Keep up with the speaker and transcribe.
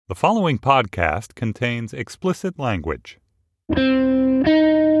The following podcast contains explicit language.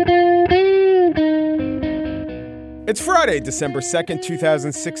 It's Friday, December 2nd,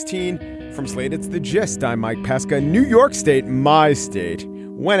 2016. From Slate, it's The Gist. I'm Mike Pesca. New York State, my state,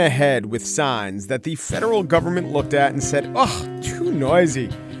 went ahead with signs that the federal government looked at and said, ugh, too noisy,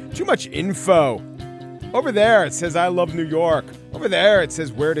 too much info. Over there, it says, I love New York. Over there, it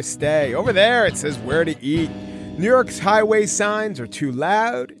says where to stay. Over there, it says where to eat. New York's highway signs are too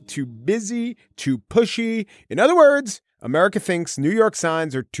loud, too busy, too pushy. In other words, America thinks New York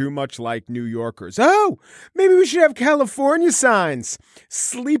signs are too much like New Yorkers. Oh, maybe we should have California signs.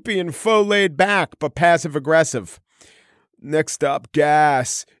 Sleepy and faux laid back, but passive aggressive. Next up,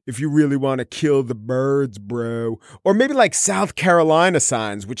 gas, if you really want to kill the birds, bro. Or maybe like South Carolina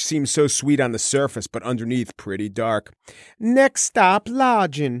signs, which seem so sweet on the surface, but underneath pretty dark. Next stop,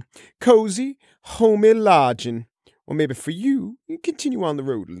 lodging. Cozy, homey lodging. Or maybe for you, you continue on the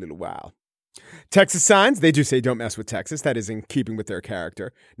road a little while. Texas signs, they do say don't mess with Texas. That is in keeping with their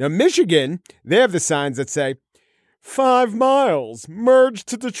character. Now, Michigan, they have the signs that say, 5 miles, merge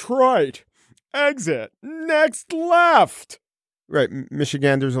to Detroit. Exit, next left. Right,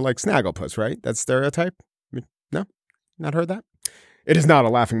 Michiganders are like Snagglepuss, right? That's stereotype? No? Not heard that? It is not a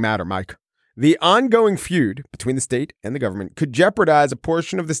laughing matter, Mike. The ongoing feud between the state and the government could jeopardize a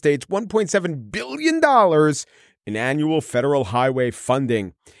portion of the state's $1.7 billion in annual federal highway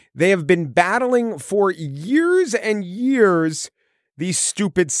funding. They have been battling for years and years these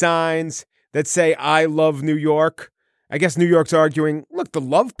stupid signs that say, I love New York. I guess New York's arguing, look, the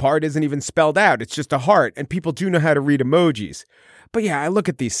love part isn't even spelled out. It's just a heart, and people do know how to read emojis. But yeah, I look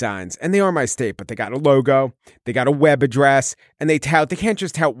at these signs, and they are my state, but they got a logo, they got a web address, and they can't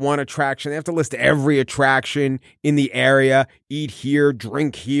just tout one attraction. They have to list every attraction in the area, eat here,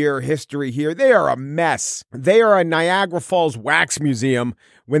 drink here, history here. They are a mess. They are a Niagara Falls wax museum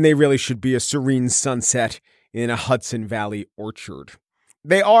when they really should be a serene sunset in a Hudson Valley orchard.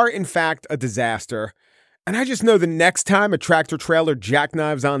 They are, in fact, a disaster. And I just know the next time a tractor trailer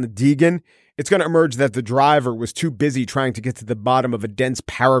jackknives on the Deegan, it's going to emerge that the driver was too busy trying to get to the bottom of a dense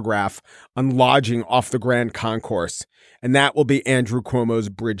paragraph on lodging off the Grand Concourse. And that will be Andrew Cuomo's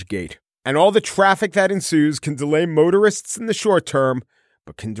bridge gate. And all the traffic that ensues can delay motorists in the short term,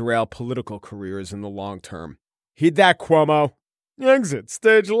 but can derail political careers in the long term. Heed that, Cuomo. Exit,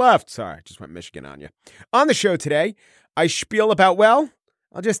 stage left. Sorry, I just went Michigan on you. On the show today, I spiel about,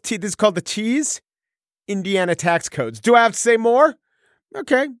 this is called the tease. Indiana tax codes. Do I have to say more?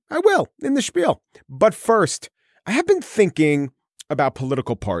 Okay, I will in the spiel. But first, I have been thinking about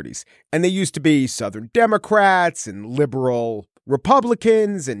political parties, and they used to be Southern Democrats and liberal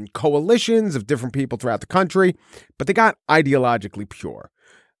Republicans and coalitions of different people throughout the country, but they got ideologically pure.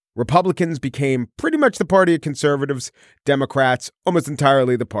 Republicans became pretty much the party of conservatives, Democrats almost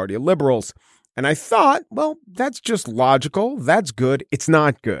entirely the party of liberals. And I thought, that's just logical. That's good. It's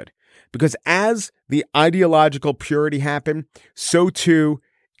not good. Because as the ideological purity happened, so too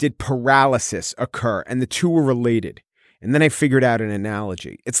did paralysis occur, and the two were related. And then I figured out an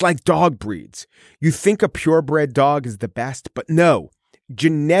analogy. It's like dog breeds. You think a purebred dog is the best, but no.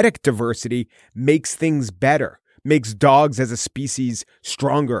 Genetic diversity makes things better, makes dogs as a species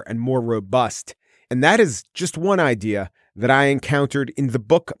stronger and more robust. And that is just one idea that I encountered in the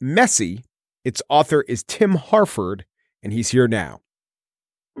book Messy. Its author is Tim Harford, and he's here now.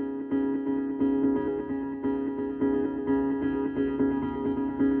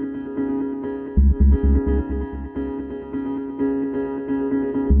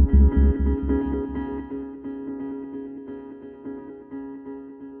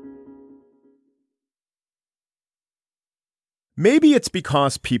 Maybe it's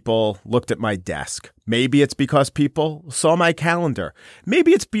because people looked at my desk. Maybe it's because people saw my calendar.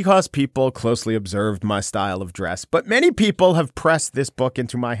 Maybe it's because people closely observed my style of dress. But many people have pressed this book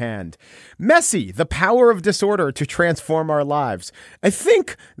into my hand. Messy, The Power of Disorder to Transform Our Lives. I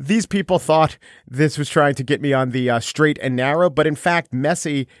think these people thought this was trying to get me on the straight and narrow, but in fact,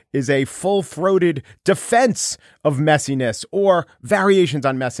 Messy is a full-throated defense of messiness or variations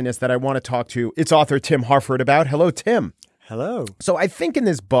on messiness that I want to talk to its author, Tim Harford, about. Hello, Tim. Hello. So I think in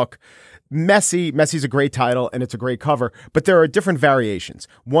this book, Messy's a great title and it's a great cover, but there are different variations.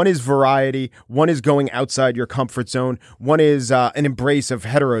 One is variety. One is going outside your comfort zone. One is an embrace of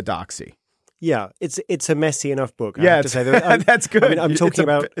heterodoxy. Yeah, it's a messy enough book. I have to say that. That's good. I mean, I'm talking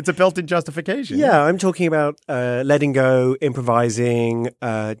about it's a built-in justification. Yeah, I'm talking about letting go, improvising,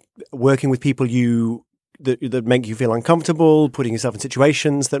 working with people that make you feel uncomfortable, putting yourself in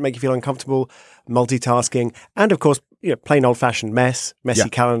situations that make you feel uncomfortable, multitasking, and of course, plain old-fashioned messy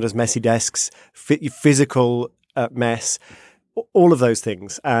calendars, messy desks, physical mess. all of those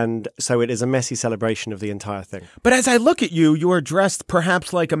things. And so it is a messy celebration of the entire thing. But as I look at you, you are dressed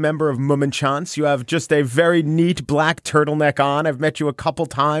perhaps like a member of Mummenschanz. You have just a very neat black turtleneck on. I've met you a couple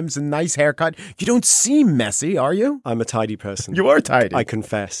times, a nice haircut. You don't seem messy, are you? I'm a tidy person. You are tidy. I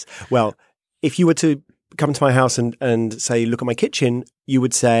confess. Well, if you were to come to my house and say, look at my kitchen, you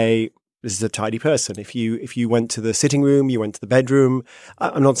would say, this is a tidy person. If you went to the sitting room, you went to the bedroom.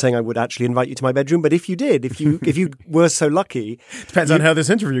 I'm not saying I would actually invite you to my bedroom, but if you did, if you were so lucky, depends on how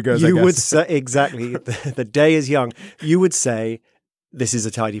this interview goes. You I guess. would say, exactly. The day is young. You would say, this is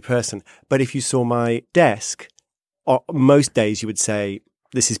a tidy person. But if you saw my desk, most days you would say,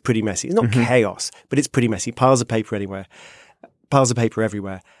 this is pretty messy. It's not chaos, but it's pretty messy. Piles of paper everywhere.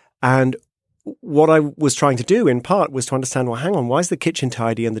 And what I was trying to do in part was to understand, well, hang on, why is the kitchen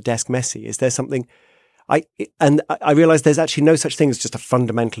tidy and the desk messy? Is there something? I realized there's actually no such thing as just a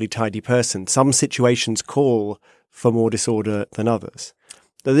fundamentally tidy person. Some situations call for more disorder than others.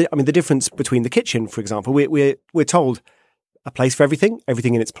 The difference between the kitchen, for example, we're told a place for everything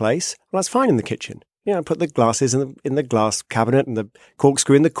in its place. Well, that's fine in the kitchen. Put the glasses in the glass cabinet and the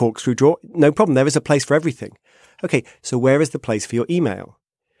corkscrew in the corkscrew drawer. No problem. There is a place for everything. Okay, so where is the place for your email?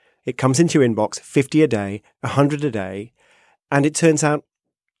 It comes into your inbox, 50 a day, 100 a day. And it turns out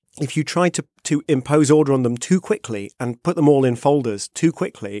if you try to impose order on them too quickly and put them all in folders too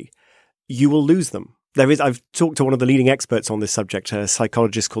quickly, you will lose them. I've talked to one of the leading experts on this subject, a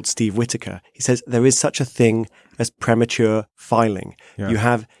psychologist called Steve Whitaker. He says there is such a thing as premature filing. Yeah. You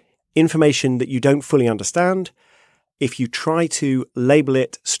have information that you don't fully understand. If you try to label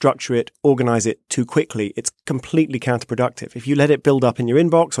it, structure it, organize it too quickly, it's completely counterproductive. If you let it build up in your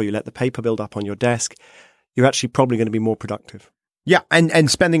inbox or you let the paper build up on your desk, you're actually probably going to be more productive. Yeah, and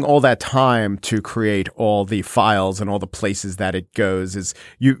spending all that time to create all the files and all the places that it goes is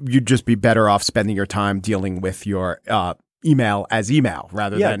you'd just be better off spending your time dealing with your email as email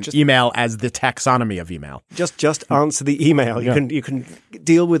rather than email as the taxonomy of email. Just answer the email. You can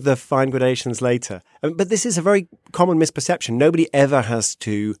deal with the fine gradations later. But this is a very common misperception. Nobody ever has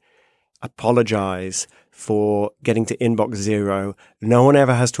to apologize for getting to inbox zero. No one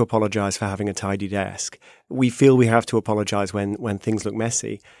ever has to apologize for having a tidy desk. We feel we have to apologize when things look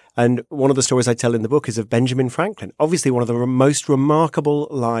messy. And one of the stories I tell in the book is of Benjamin Franklin, obviously one of the most remarkable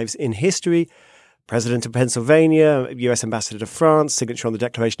lives in history. President of Pennsylvania, U.S. ambassador to France, signature on the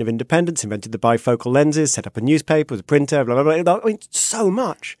Declaration of Independence, invented the bifocal lenses, set up a newspaper, was a printer, blah, blah, blah. I mean, so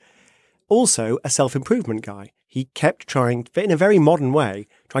much. Also, a self-improvement guy. He kept trying, but in a very modern way,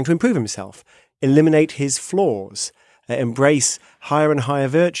 trying to improve himself, eliminate his flaws, embrace higher and higher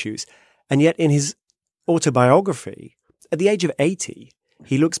virtues. And yet in his autobiography, at the age of 80,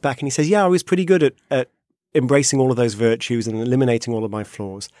 he looks back and he says, yeah, I was pretty good at embracing all of those virtues and eliminating all of my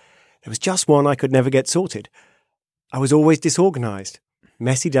flaws. There was just one I could never get sorted. I was always disorganized.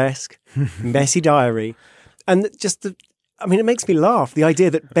 Messy desk, messy diary. And it makes me laugh. The idea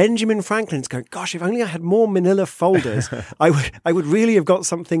that Benjamin Franklin's going, gosh, if only I had more manila folders, I would really have got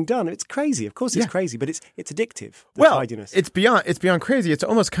something done. It's crazy. Of course it's crazy, but it's addictive. Tidiness. It's beyond crazy. It's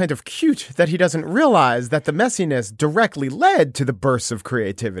almost kind of cute that he doesn't realize that the messiness directly led to the bursts of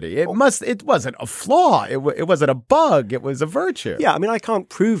creativity. It wasn't a flaw. It wasn't a bug. It was a virtue. Yeah, I can't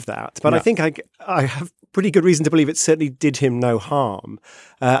prove that, but I think I have pretty good reason to believe it certainly did him no harm.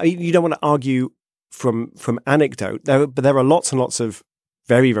 You don't want to argue from anecdote, but there are lots and lots of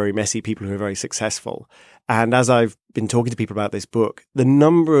very, very messy people who are very successful. And as I've been talking to people about this book, the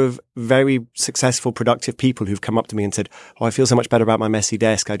number of very successful, productive people who've come up to me and said, oh, I feel so much better about my messy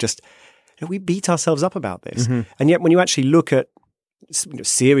desk. We beat ourselves up about this. Mm-hmm. And yet when you actually look at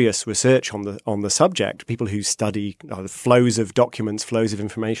serious research on the subject, people who study flows of documents, flows of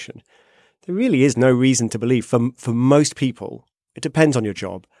information, there really is no reason to believe for most people, it depends on your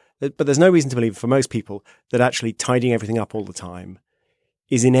job, but there's no reason to believe for most people that actually tidying everything up all the time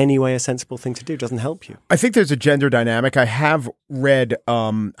is in any way a sensible thing to do. It doesn't help you. I think there's a gender dynamic. I have read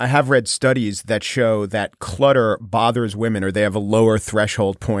studies that show that clutter bothers women, or they have a lower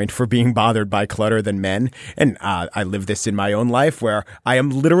threshold point for being bothered by clutter than men. And I live this in my own life, where I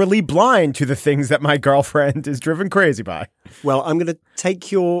am literally blind to the things that my girlfriend is driven crazy by. Well, I'm going to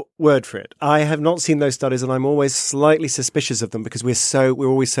take your word for it. I have not seen those studies, and I'm always slightly suspicious of them because we're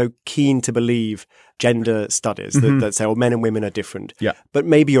always so keen to believe gender studies that say, well, men and women are different. Yeah. But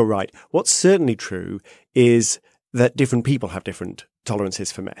maybe you're right. What's certainly true is that different people have different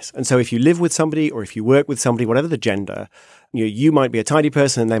tolerances for mess. And so if you live with somebody or if you work with somebody, whatever the gender, you might be a tidy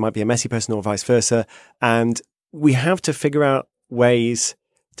person and they might be a messy person, or vice versa. And we have to figure out ways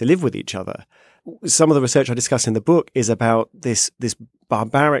to live with each other. Some of the research I discuss in the book is about this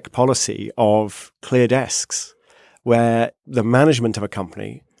barbaric policy of clear desks, where the management of a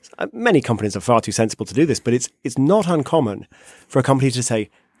company, many companies are far too sensible to do this, but it's not uncommon for a company to say,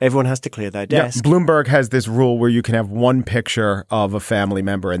 everyone has to clear their desk. Yeah, Bloomberg has this rule where you can have one picture of a family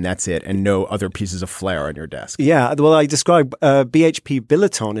member and that's it, and no other pieces of flair on your desk. Yeah, well, I describe BHP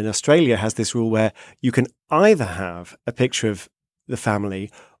Billiton in Australia has this rule where you can either have a picture of the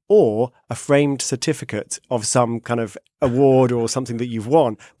family or a framed certificate of some kind of award or something that you've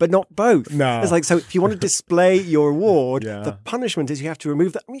won, but not both. No. It's like, so if you want to display your award, the punishment is you have to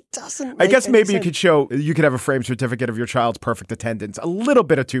remove that. I mean, it doesn't make I guess maybe sense. you could have a framed certificate of your child's perfect attendance. A little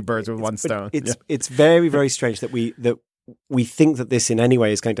bit of two birds with one stone. It's very, very strange that we think that this in any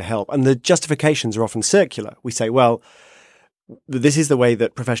way is going to help. And the justifications are often circular. We say, well, this is the way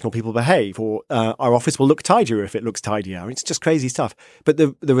that professional people behave, or our office will look tidier if it looks tidier. I mean, it's just crazy stuff. But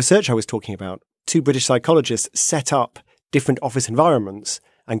the research I was talking about, 2 British psychologists set up different office environments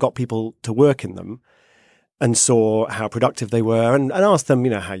and got people to work in them and saw how productive they were and asked them,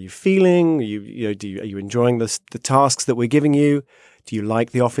 how are you feeling? Are you enjoying the tasks that we're giving you? Do you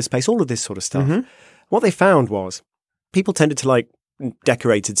like the office space? All of this sort of stuff. Mm-hmm. What they found was people tended to like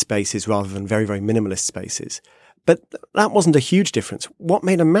decorated spaces rather than very, very minimalist spaces. But that wasn't a huge difference. What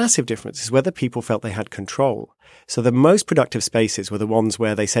made a massive difference is whether people felt they had control. So the most productive spaces were the ones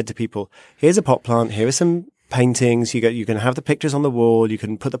where they said to people, here's a pot plant, here are some paintings, you can have the pictures on the wall, you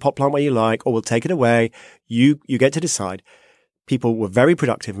can put the pot plant where you like, or we'll take it away. You get to decide. People were very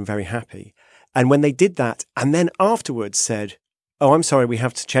productive and very happy. And when they did that, and then afterwards said, oh, I'm sorry, we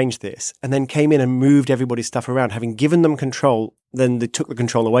have to change this, and then came in and moved everybody's stuff around, having given them control, then they took the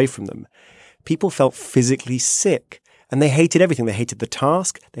control away from them. People felt physically sick and they hated everything. They hated the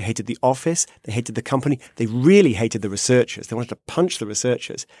task. They hated the office. They hated the company. They really hated the researchers. They wanted to punch the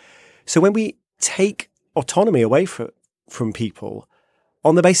researchers. So when we take autonomy away from people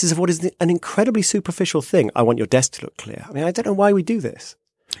on the basis of what is an incredibly superficial thing, I want your desk to look clear. I mean, I don't know why we do this.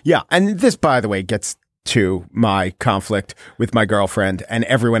 Yeah. And this, by the way, gets to my conflict with my girlfriend and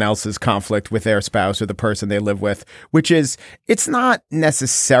everyone else's conflict with their spouse or the person they live with, which is it's not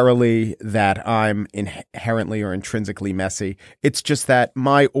necessarily that I'm inherently or intrinsically messy. It's just that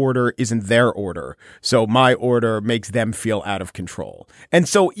my order isn't their order. So my order makes them feel out of control. And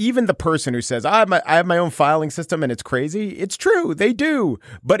so even the person who says, I have my own filing system and it's crazy, it's true. They do.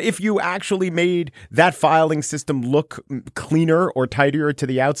 But if you actually made that filing system look cleaner or tidier to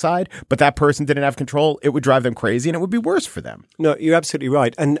the outside, but that person didn't have control, it would drive them crazy and it would be worse for them. No, you're absolutely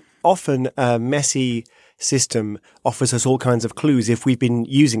right. And often a messy system offers us all kinds of clues if we've been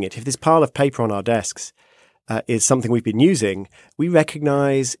using it. If this pile of paper on our desks is something we've been using, we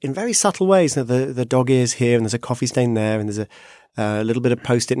recognize in very subtle ways that the dog ears here and there's a coffee stain there and there's a little bit of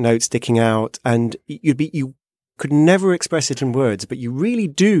Post-it note sticking out. And you could never express it in words, but you really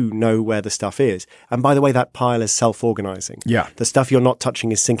do know where the stuff is. And by the way, that pile is self-organizing. Yeah. The stuff you're not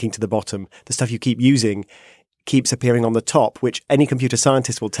touching is sinking to the bottom. The stuff you keep using keeps appearing on the top, which any computer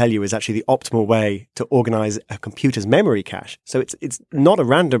scientist will tell you is actually the optimal way to organize a computer's memory cache. So it's not a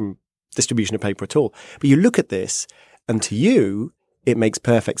random distribution of paper at all. But you look at this, and to you, it makes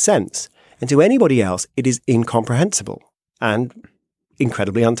perfect sense. And to anybody else, it is incomprehensible and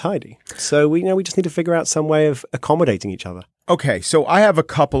incredibly untidy. So we just need to figure out some way of accommodating each other. Okay, so I have a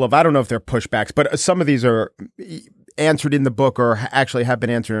couple of, I don't know if they're pushbacks, but some of these are answered in the book or actually have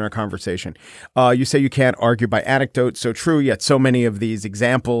been answered in our conversation. You say you can't argue by anecdote. So true, yet so many of these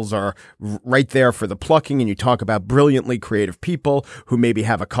examples are right there for the plucking. And you talk about brilliantly creative people who maybe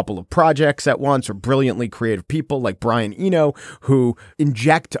have a couple of projects at once, or brilliantly creative people like Brian Eno who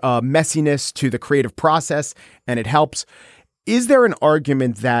inject messiness to the creative process and it helps. Is there an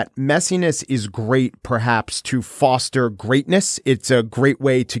argument that messiness is great, perhaps, to foster greatness? It's a great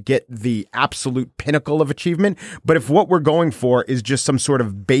way to get the absolute pinnacle of achievement. But if what we're going for is just some sort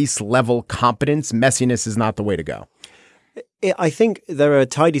of base level competence, messiness is not the way to go. I think there are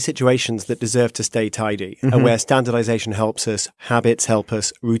tidy situations that deserve to stay tidy, and where standardization helps us, habits help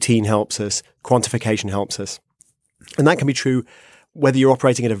us, routine helps us, quantification helps us. And that can be true whether you're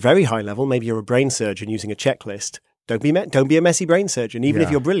operating at a very high level, maybe you're a brain surgeon using a checklist. Don't be a messy brain surgeon, even if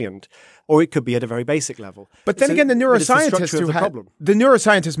you're brilliant. Or it could be at a very basic level. But then again, the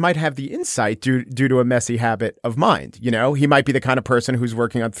neuroscientist might have the insight due to a messy habit of mind. He might be the kind of person who's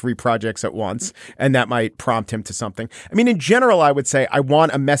working on 3 projects at once, and that might prompt him to something. I mean, in general, I would say I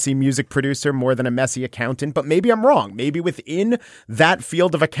want a messy music producer more than a messy accountant, but maybe I'm wrong. Maybe within that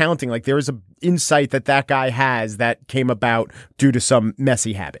field of accounting, like there is an insight that guy has that came about due to some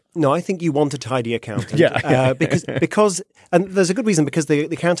messy habit. No, I think you want a tidy accountant. Because and there's a good reason, because the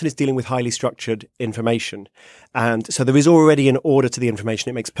accountant is dealing with highly structured information. And so there is already an order to the information.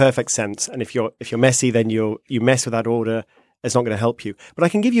 It makes perfect sense. And if you're messy, then you mess with that order. It's not going to help you. But I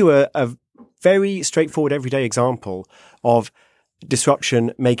can give you a very straightforward everyday example of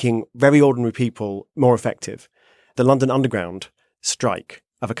disruption making very ordinary people more effective. The London Underground strike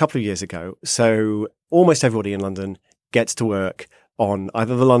of a couple of years ago. So almost everybody in London gets to work on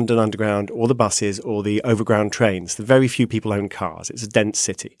either the London Underground or the buses or the overground trains. The very few people own cars. It's a dense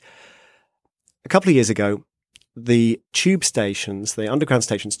city. A couple of years ago, the tube stations, the underground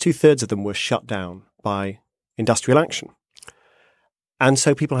stations, 2/3 of them were shut down by industrial action. And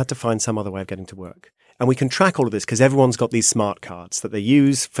so people had to find some other way of getting to work. And we can track all of this because everyone's got these smart cards that they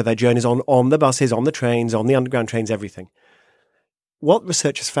use for their journeys on the buses, on the trains, on the underground trains, everything. What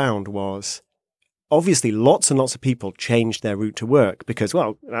researchers found was obviously lots and lots of people changed their route to work because,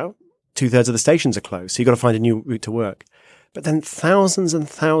 well, 2/3 of the stations are closed. So you've got to find a new route to work. But then thousands and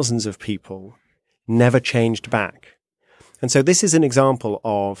thousands of people never changed back. And so this is an example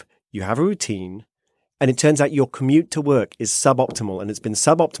of you have a routine, and it turns out your commute to work is suboptimal, and it's been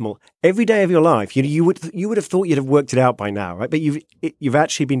suboptimal every day of your life. You would have thought you'd have worked it out by now, right? But you've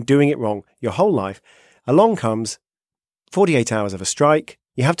actually been doing it wrong your whole life. Along comes 48 hours of a strike.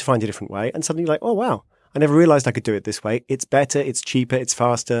 You have to find a different way, and suddenly you're like, oh wow, I never realized I could do it this way. It's better, it's cheaper, it's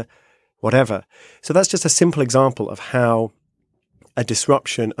faster, whatever. So that's just a simple example of how a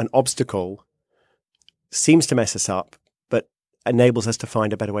disruption, an obstacle, seems to mess us up, but enables us to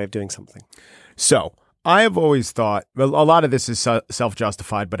find a better way of doing something. So I have always thought, well, a lot of this is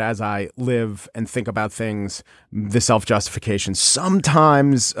self-justified, but as I live and think about things, the self-justification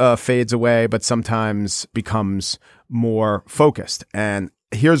sometimes fades away, but sometimes becomes more focused. And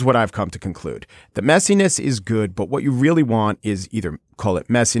here's what I've come to conclude. The messiness is good, but what you really want is either call it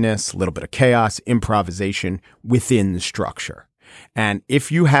messiness, a little bit of chaos, improvisation within the structure. And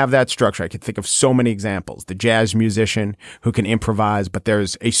if you have that structure, I could think of so many examples. The jazz musician who can improvise, but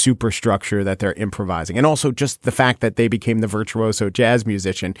there's a superstructure that they're improvising. And also just the fact that they became the virtuoso jazz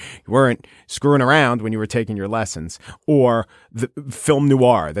musician. You weren't screwing around when you were taking your lessons. Or the film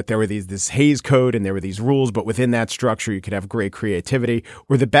noir, that there were this Hays Code and there were these rules, but within that structure, you could have great creativity.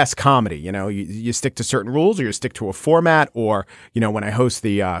 Or the best comedy, you stick to certain rules or you stick to a format. Or, when I host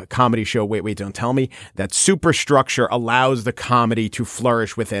the comedy show, Wait, Don't Tell Me, that superstructure allows the comedy to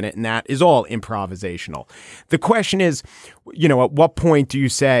flourish within it, and that is all improvisational. The question is, at what point do you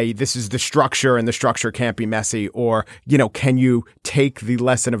say this is the structure and the structure can't be messy? Or, can you take the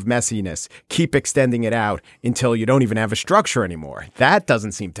lesson of messiness, keep extending it out until you don't even have a structure anymore? That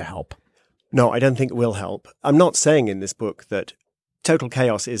doesn't seem to help. No, I don't think it will help. I'm not saying in this book that total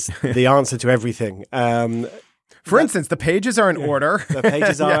chaos is the answer to everything. For instance, the pages are in order. The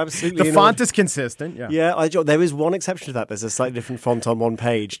pages are absolutely the font is consistent. Yeah, there is one exception to that. There's a slightly different font on one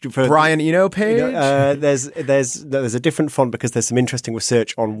page. For Brian Eno page? There's a different font because there's some interesting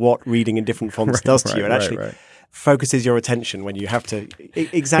research on what reading in different fonts does to you. It actually focuses your attention when you have to.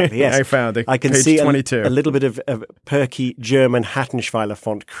 Exactly, yes. I found it. I can page see 22. A little bit of perky German Hattenschweiler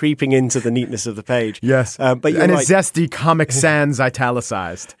font creeping into the neatness of the page. Yes. But you're and right. a zesty Comic Sans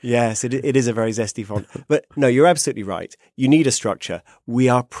italicized. Yes, it is a very zesty font. But no, you're absolutely right. You need a structure. We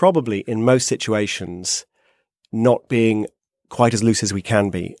are probably, in most situations, not being quite as loose as we can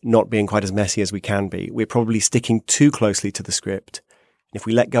be, not being quite as messy as we can be. We're probably sticking too closely to the script. If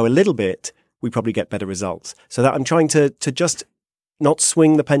we let go a little bit, we probably get better results. So that I'm trying to just not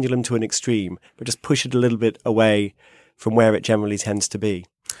swing the pendulum to an extreme, but just push it a little bit away from where it generally tends to be.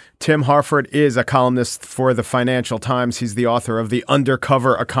 Tim Harford is a columnist for the Financial Times. He's the author of The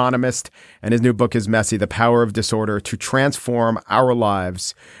Undercover Economist, and his new book is Messy, The Power of Disorder to Transform Our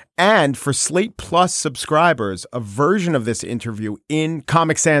Lives. And for Slate Plus subscribers, a version of this interview in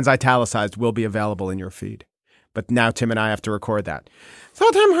Comic Sans italicized will be available in your feed. But now Tim and I have to record that. So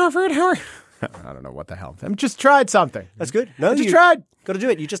Tim Harford, how are you? I don't know what the hell. I just tried something. That's good. No, you tried. Got to do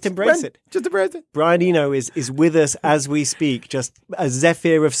it. You just embrace it. Just embrace it. Brian Eno is with us as we speak. Just a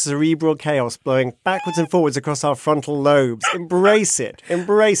zephyr of cerebral chaos blowing backwards and forwards across our frontal lobes. Embrace it.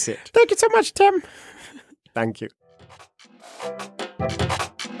 Embrace it. Thank you so much, Tim. Thank you.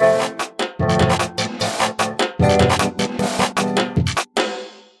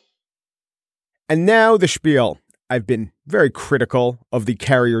 And now the spiel. I've been very critical of the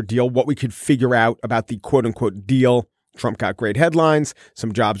carrier deal, what we could figure out about the quote-unquote deal. Trump got great headlines.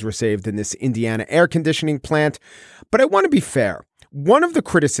 Some jobs were saved in this Indiana air conditioning plant. But I want to be fair. One of the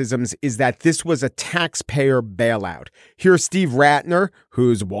criticisms is that this was a taxpayer bailout. Here's Steve Ratner,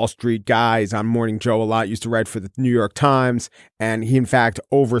 who's a Wall Street guy. He's on Morning Joe a lot, used to write for the New York Times. And he, in fact,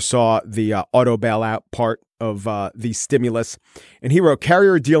 oversaw the auto bailout part of the stimulus. And he wrote,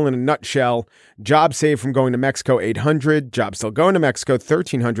 carrier deal in a nutshell, job saved from going to Mexico, 800, job still going to Mexico,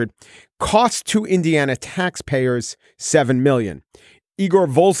 1,300, cost to Indiana taxpayers, $7 million. Igor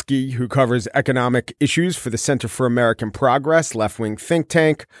Volsky, who covers economic issues for the Center for American Progress, left-wing think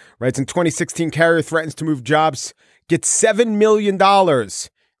tank, writes in 2016, carrier threatens to move jobs, gets $7 million,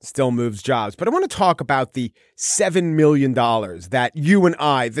 still moves jobs. But I want to talk about the $7 million that you and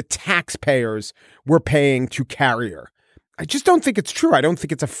I, the taxpayers, were paying to Carrier. I just don't think it's true. I don't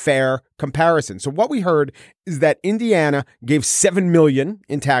think it's a fair comparison. So what we heard is that Indiana gave $7 million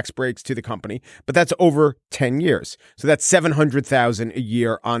in tax breaks to the company, but that's over 10 years. So that's $700,000 a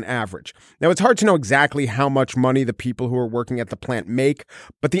year on average. Now, it's hard to know exactly how much money the people who are working at the plant make,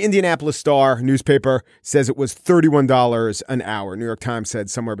 but the Indianapolis Star newspaper says it was $31 an hour. New York Times said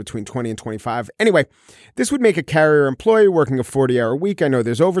somewhere between 20 and 25. Anyway, this would make a Carrier employee working a 40-hour week. I know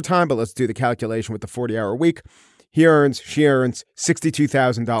there's overtime, but let's do the calculation with the 40-hour week. She earns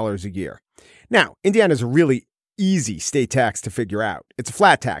 $62,000 a year. Now, Indiana is a really easy state tax to figure out. It's a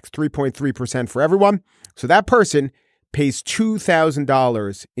flat tax, 3.3% for everyone. So that person pays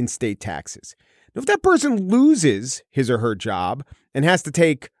 $2,000 in state taxes. Now, if that person loses his or her job and has to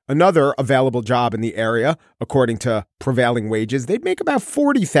take another available job in the area, according to prevailing wages, they'd make about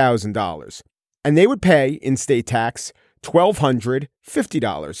 $40,000. And they would pay in state tax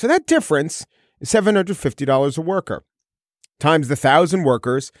 $1,250. So that difference is $750 a worker. Times the 1,000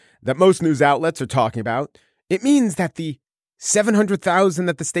 workers that most news outlets are talking about, it means that the $700,000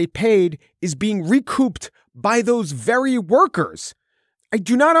 that the state paid is being recouped by those very workers. I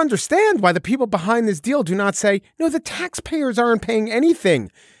do not understand why the people behind this deal do not say, no, the taxpayers aren't paying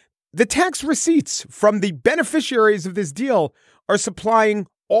anything. The tax receipts from the beneficiaries of this deal are supplying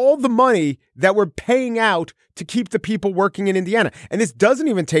all the money that we're paying out to keep the people working in Indiana. And this doesn't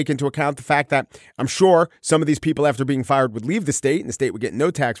even take into account the fact that I'm sure some of these people after being fired would leave the state and the state would get no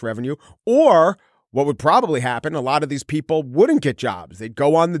tax revenue. Or what would probably happen, a lot of these people wouldn't get jobs. They'd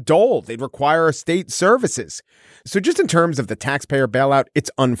go on the dole. They'd require state services. So just in terms of the taxpayer bailout,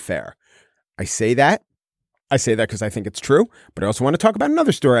 it's unfair. I say that because I think it's true. But I also want to talk about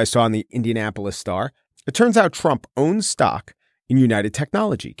another story I saw in the Indianapolis Star. It turns out Trump owns stock in United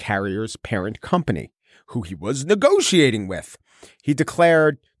Technology, Carrier's parent company, who he was negotiating with. He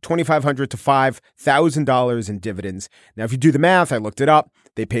declared $2,500 to $5,000 in dividends. Now, if you do the math, I looked it up.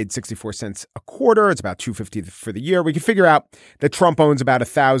 They paid 64 cents a quarter. It's about $250 for the year. We can figure out that Trump owns about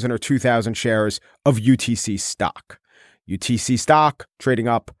 1,000 or 2,000 shares of UTC stock. UTC stock trading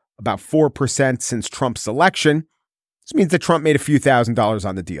up about 4% since Trump's election. This means that Trump made a few $1,000s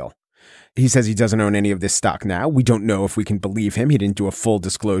on the deal. He says he doesn't own any of this stock now. We don't know if we can believe him. He didn't do a full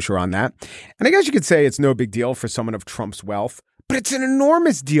disclosure on that. And I guess you could say it's no big deal for someone of Trump's wealth, but it's an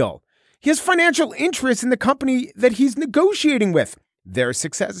enormous deal. He has financial interest in the company that he's negotiating with. Their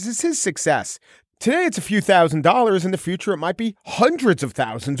success is his success. Today, it's a few $1,000s. In the future, it might be hundreds of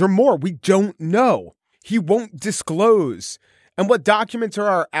thousands or more. We don't know. He won't disclose. And what documents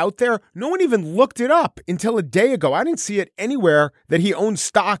are out there? No one even looked it up until a day ago. I didn't see it anywhere that he owns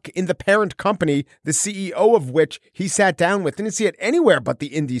stock in the parent company, the CEO of which he sat down with. Didn't see it anywhere but the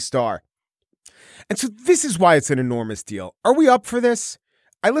Indy Star. And so this is why it's an enormous deal. Are we up for this?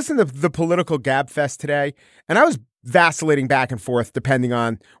 I listened to the political gabfest today, and I was vacillating back and forth depending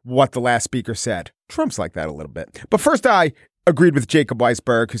on what the last speaker said. Trump's like that a little bit. But first, I agreed with Jacob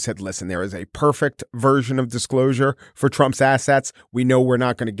Weisberg, who said, listen, there is a perfect version of disclosure for Trump's assets. We know we're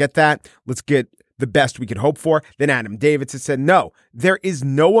not going to get that. Let's get the best we could hope for. Then Adam Davidson said, no, there is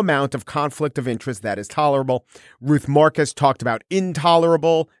no amount of conflict of interest that is tolerable. Ruth Marcus talked about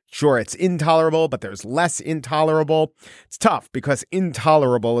intolerable. Sure, it's intolerable, but there's less intolerable. It's tough because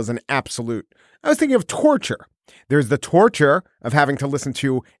intolerable is an absolute. I was thinking of torture. There's the torture of having to listen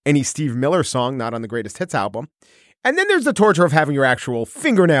to any Steve Miller song, not on the Greatest Hits album. And then there's the torture of having your actual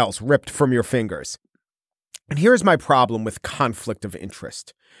fingernails ripped from your fingers. And here's my problem with conflict of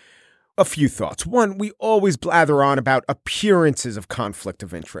interest. A few thoughts. One, we always blather on about appearances of conflict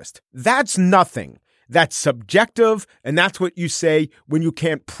of interest. That's nothing. That's subjective, and that's what you say when you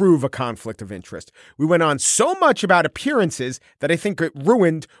can't prove a conflict of interest. We went on so much about appearances that I think it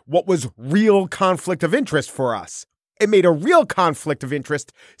ruined what was real conflict of interest for us. It made a real conflict of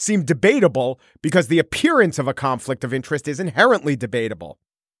interest seem debatable because the appearance of a conflict of interest is inherently debatable.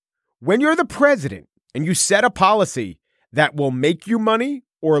 When you're the president and you set a policy that will make you money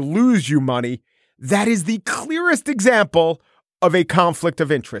or lose you money, that is the clearest example of a conflict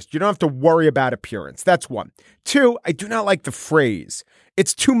of interest. You don't have to worry about appearance. That's one. Two, I do not like the phrase.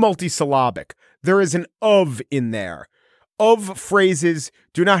 It's too multisyllabic. There is an of in there. of phrases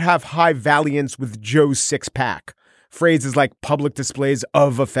do not have high valiance with Joe's six-pack. Phrases like public displays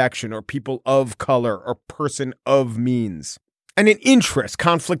of affection or people of color or person of means. And an interest,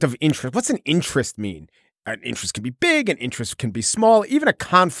 conflict of interest. What's an interest mean? An interest can be big, an interest can be small. Even a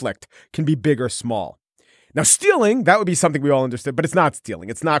conflict can be big or small. Now, stealing, that would be something we all understood, but it's not stealing.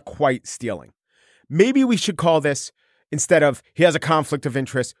 It's not quite stealing. Maybe we should call this, instead of he has a conflict of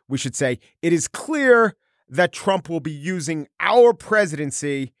interest, we should say it is clear that Trump will be using our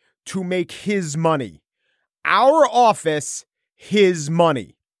presidency to make his money. Our office, his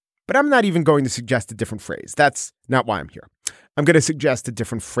money. But I'm not even going to suggest a different phrase. That's not why I'm here. I'm going to suggest a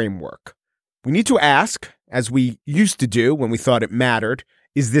different framework. We need to ask, as we used to do when we thought it mattered,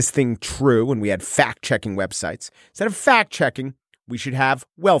 is this thing true when we had fact-checking websites? Instead of fact-checking, we should have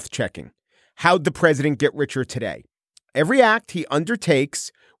wealth-checking. How'd the president get richer today? Every act he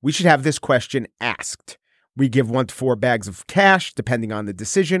undertakes, we should have this question asked. We give 1 to 4 bags of cash, depending on the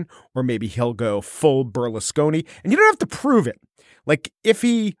decision, or maybe he'll go full Berlusconi. And you don't have to prove it. Like, if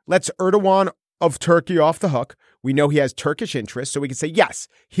he lets Erdogan of Turkey off the hook, we know he has Turkish interests, so we can say, yes,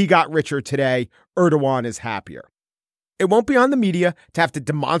 he got richer today. Erdogan is happier. It won't be on the media to have to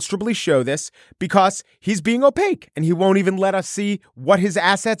demonstrably show this because he's being opaque and he won't even let us see what his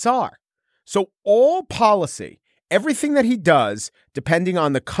assets are. So all policy, everything that he does, depending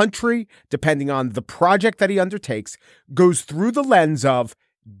on the country, depending on the project that he undertakes, goes through the lens of,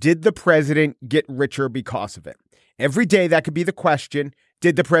 did the president get richer because of it? Every day that could be the question,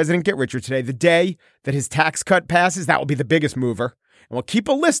 did the president get richer today? The day that his tax cut passes, that will be the biggest mover. And we'll keep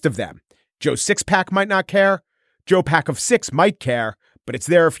a list of them. Joe Six-Pack might not care. Joe Pack of Six might care, but it's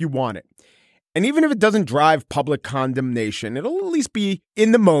there if you want it. And even if it doesn't drive public condemnation, it'll at least be,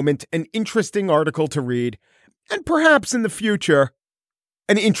 in the moment, an interesting article to read, and perhaps in the future,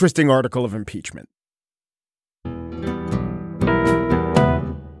 an interesting article of impeachment.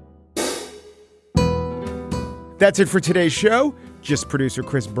 That's it for today's show. Just producer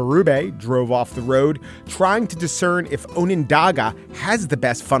Chris Berube drove off the road trying to discern if Onondaga has the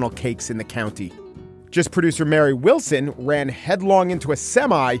best funnel cakes in the county. Just producer Mary Wilson ran headlong into a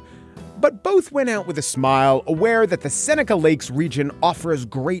semi, but both went out with a smile, aware that the Seneca Lakes region offers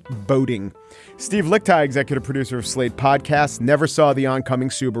great boating. Steve Lichtai, executive producer of Slate Podcasts, never saw the oncoming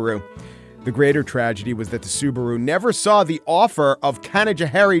Subaru. The greater tragedy was that the Subaru never saw the offer of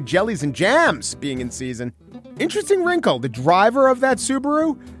Kanajahari jellies and jams being in season. Interesting wrinkle, the driver of that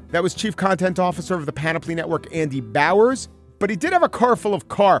Subaru, that was Chief Content Officer of the Panoply Network, Andy Bowers, but he did have a car full of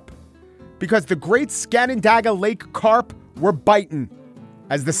carp, because the great Scanandaga Lake carp were biting,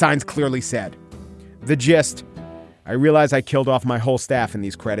 as the signs clearly said. The gist, I realize I killed off my whole staff in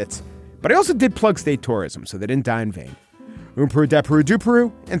these credits, but I also did plug state tourism, so they didn't die in vain.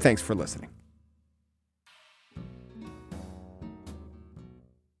 Peru, and thanks for listening.